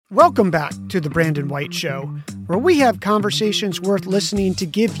Welcome back to The Brandon White Show, where we have conversations worth listening to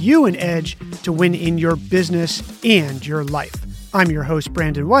give you an edge to win in your business and your life. I'm your host,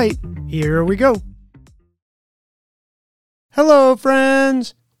 Brandon White. Here we go. Hello,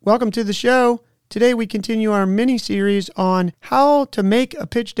 friends. Welcome to the show. Today, we continue our mini-series on how to make a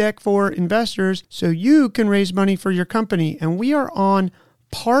pitch deck for investors so you can raise money for your company. And we are on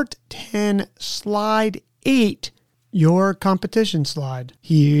part 10, slide 8. Your competition slide.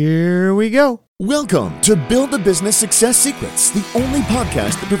 Here we go. Welcome to Build a Business Success Secrets, the only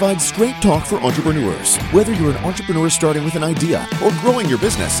podcast that provides straight talk for entrepreneurs. Whether you're an entrepreneur starting with an idea or growing your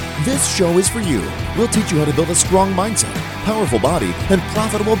business, this show is for you. We'll teach you how to build a strong mindset, powerful body, and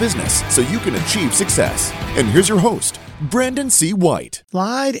profitable business so you can achieve success. And here's your host, Brandon C. White.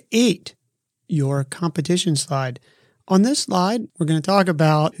 Slide 8, your competition slide. On this slide, we're going to talk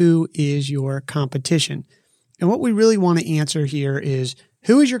about who is your competition. And what we really want to answer here is,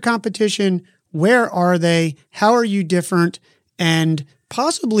 who is your competition? Where are they? How are you different? And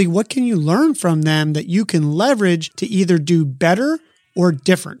possibly what can you learn from them that you can leverage to either do better or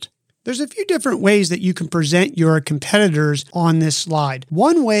different? There's a few different ways that you can present your competitors on this slide.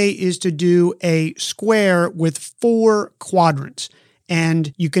 One way is to do a square with 4 quadrants.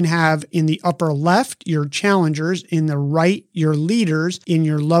 And you can have in the upper left, your challengers, in the right, your leaders, in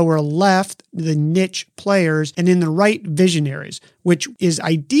your lower left, the niche players, and in the right, visionaries, which is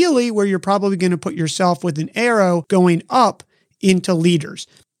ideally where you're probably going to put yourself with an arrow going up into leaders.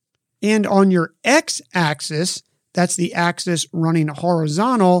 And on your x-axis, that's the axis running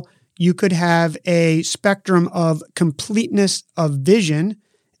horizontal, you could have a spectrum of completeness of vision.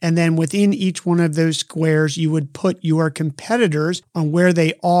 And then within each one of those squares, you would put your competitors on where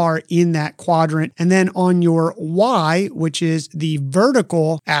they are in that quadrant. And then on your Y, which is the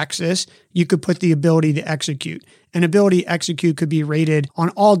vertical axis, you could put the ability to execute. And ability to execute could be rated on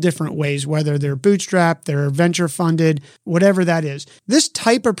all different ways, whether they're bootstrapped, they're venture funded, whatever that is. This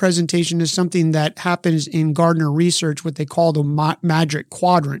type of presentation is something that happens in Gartner research, what they call the magic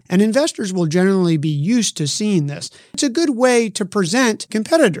quadrant. And investors will generally be used to seeing this. It's a good way to present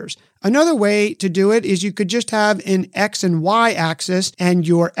competitors. Another way to do it is you could just have an X and Y axis, and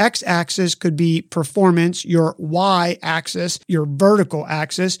your X axis could be performance, your Y axis, your vertical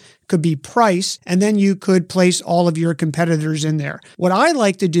axis could be price, and then you could place all of your competitors in there. What I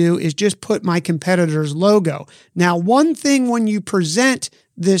like to do is just put my competitor's logo. Now, one thing when you present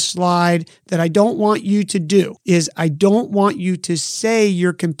this slide that I don't want you to do is I don't want you to say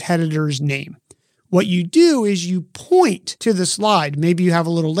your competitor's name. What you do is you point to the slide. Maybe you have a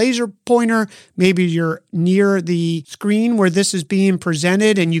little laser pointer. Maybe you're near the screen where this is being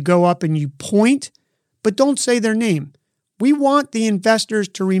presented and you go up and you point, but don't say their name. We want the investors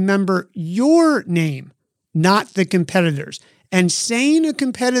to remember your name, not the competitors. And saying a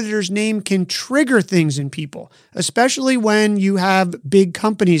competitor's name can trigger things in people, especially when you have big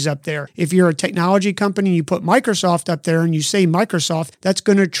companies up there. If you're a technology company, you put Microsoft up there and you say Microsoft, that's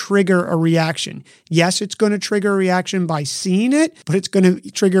going to trigger a reaction. Yes, it's going to trigger a reaction by seeing it, but it's going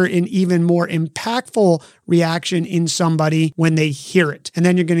to trigger an even more impactful reaction in somebody when they hear it. And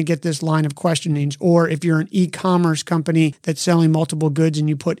then you're going to get this line of questionings. Or if you're an e-commerce company that's selling multiple goods and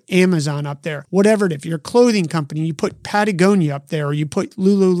you put Amazon up there, whatever it is. If you're a clothing company, you put Patagonia up there, or you put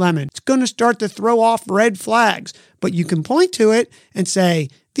Lululemon, it's going to start to throw off red flags. But you can point to it and say,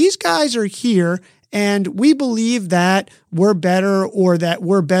 these guys are here and we believe that we're better, or that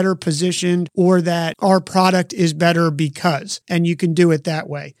we're better positioned, or that our product is better because. And you can do it that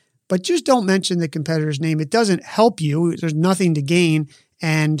way. But just don't mention the competitor's name. It doesn't help you. There's nothing to gain.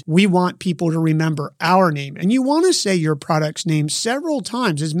 And we want people to remember our name. And you want to say your product's name several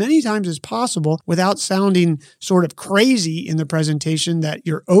times, as many times as possible, without sounding sort of crazy in the presentation that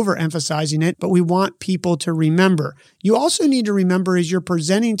you're overemphasizing it. But we want people to remember. You also need to remember, as you're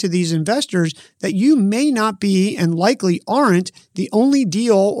presenting to these investors, that you may not be, and likely aren't, the only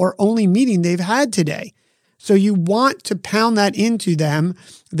deal or only meeting they've had today. So you want to pound that into them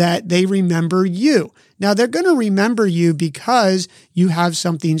that they remember you. Now, they're going to remember you because you have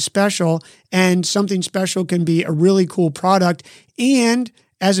something special, and something special can be a really cool product, and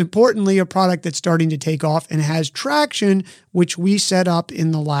as importantly, a product that's starting to take off and has traction, which we set up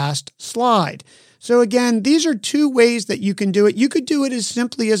in the last slide. So again, these are 2 ways that you can do it. You could do it as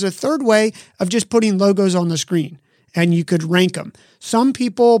simply as a third way of just putting logos on the screen, and you could rank them. Some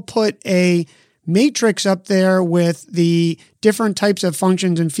people put a matrix up there with the different types of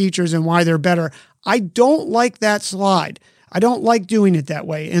functions and features and why they're better. I don't like that slide. I don't like doing it that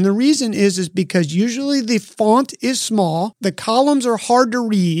way. And the reason is because usually the font is small, the columns are hard to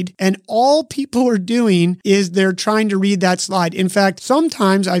read, and all people are doing is they're trying to read that slide. In fact,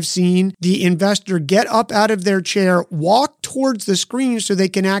 sometimes I've seen the investor get up out of their chair, walk towards the screen so they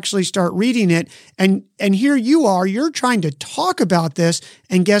can actually start reading it. And here you are, you're trying to talk about this,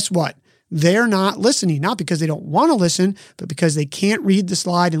 and guess what? They're not listening, not because they don't want to listen, but because they can't read the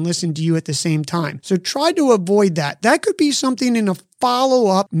slide and listen to you at the same time. So try to avoid that. That could be something in a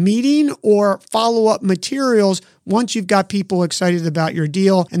follow-up meeting or follow-up materials once you've got people excited about your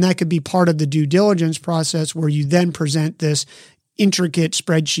deal. And that could be part of the due diligence process where you then present this intricate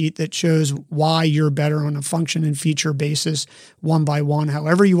spreadsheet that shows why you're better on a function and feature basis, one by one,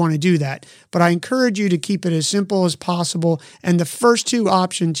 however you want to do that. But I encourage you to keep it as simple as possible. And the first two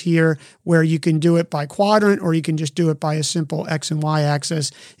options here, where you can do it by quadrant or you can just do it by a simple X and Y axis,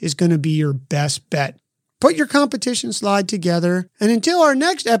 is going to be your best bet. Put your competition slide together. And until our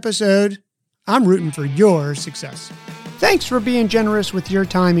next episode, I'm rooting for your success. Thanks for being generous with your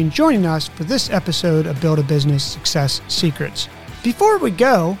time and joining us for this episode of Build a Business Success Secrets. Before we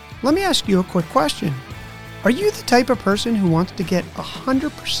go, let me ask you a quick question. Are you the type of person who wants to get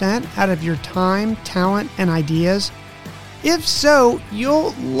 100% out of your time, talent, and ideas? If so,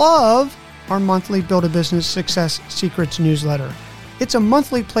 you'll love our monthly Build a Business Success Secrets newsletter. It's a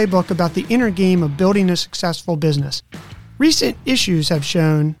monthly playbook about the inner game of building a successful business. Recent issues have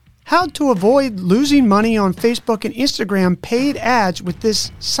shown how to avoid losing money on Facebook and Instagram paid ads with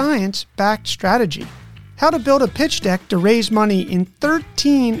this science-backed strategy. How to build a pitch deck to raise money in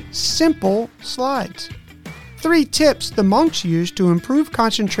 13 simple slides. 3 tips the monks use to improve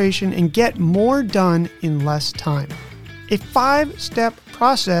concentration and get more done in less time. A 5-step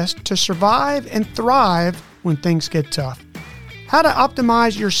process to survive and thrive when things get tough. How to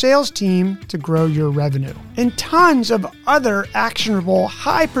optimize your sales team to grow your revenue. And tons of other actionable,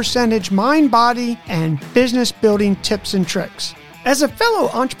 high-percentage mind, body, and business-building tips and tricks. As a fellow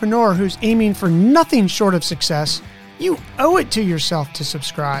entrepreneur who's aiming for nothing short of success, you owe it to yourself to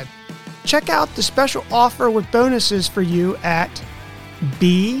subscribe. Check out the special offer with bonuses for you at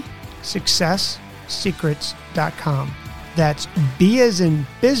bsuccesssecrets.com. That's B as in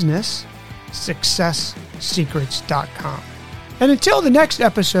business, successsecrets.com. And until the next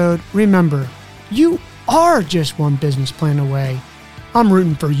episode, remember, you are just one business plan away. I'm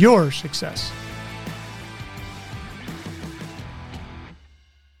rooting for your success.